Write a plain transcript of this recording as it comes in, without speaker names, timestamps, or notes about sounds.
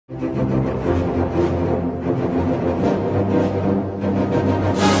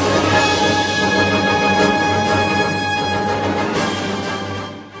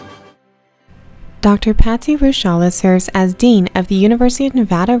Dr. Patsy Ruchala serves as Dean of the University of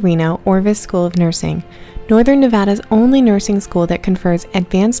Nevada, Reno Orvis School of Nursing, Northern Nevada's only nursing school that confers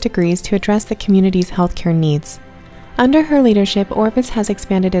advanced degrees to address the community's healthcare needs. Under her leadership, Orvis has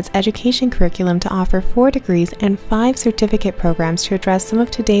expanded its education curriculum to offer 4 degrees and 5 certificate programs to address some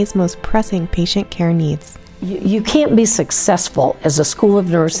of today's most pressing patient care needs. You can't be successful as a school of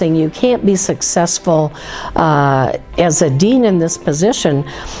nursing, you can't be successful as a dean in this position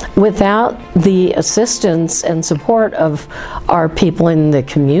without the assistance and support of our people in the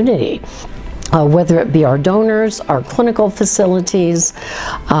community. Whether it be our donors, our clinical facilities,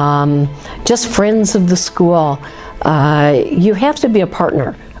 just friends of the school. You have to be a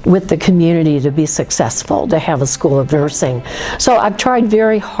partner with the community to be successful, to have a school of nursing. So I've tried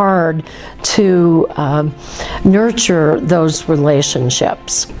very hard to nurture those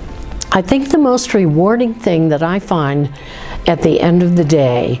relationships. I think the most rewarding thing that I find at the end of the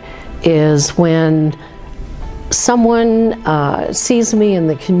day is when someone sees me in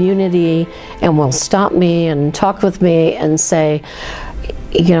the community and will stop me and talk with me and say,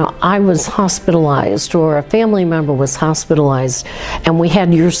 you know, I was hospitalized, or a family member was hospitalized, and we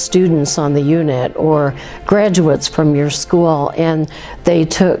had your students on the unit or graduates from your school, and they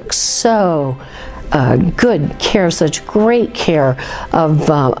took so good care, such great care of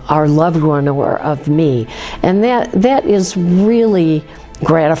our loved one or of me. And that is really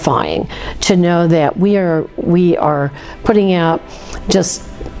gratifying to know that we are putting out just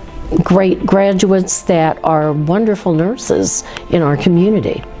great graduates that are wonderful nurses in our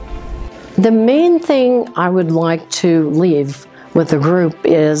community. The main thing I would like to leave with the group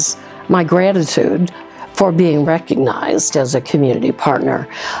is my gratitude for being recognized as a community partner.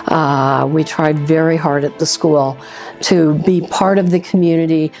 We tried very hard at the school to be part of the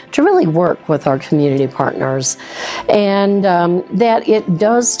community, to really work with our community partners, and that it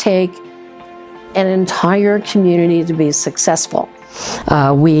does take an entire community to be successful.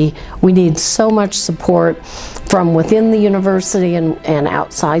 We need so much support from within the university and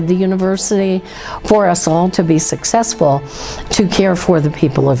outside the university for us all to be successful to care for the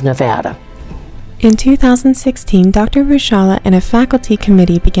people of Nevada. In 2016, Dr. Ruchala and a faculty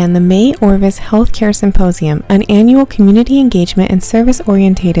committee began the May Orvis Healthcare Symposium, an annual community engagement and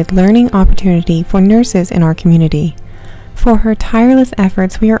service-oriented learning opportunity for nurses in our community. For her tireless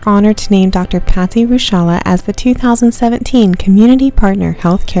efforts, we are honored to name Dr. Patsy Ruchala as the 2017 Community Partner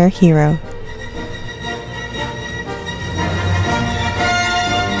Healthcare Hero.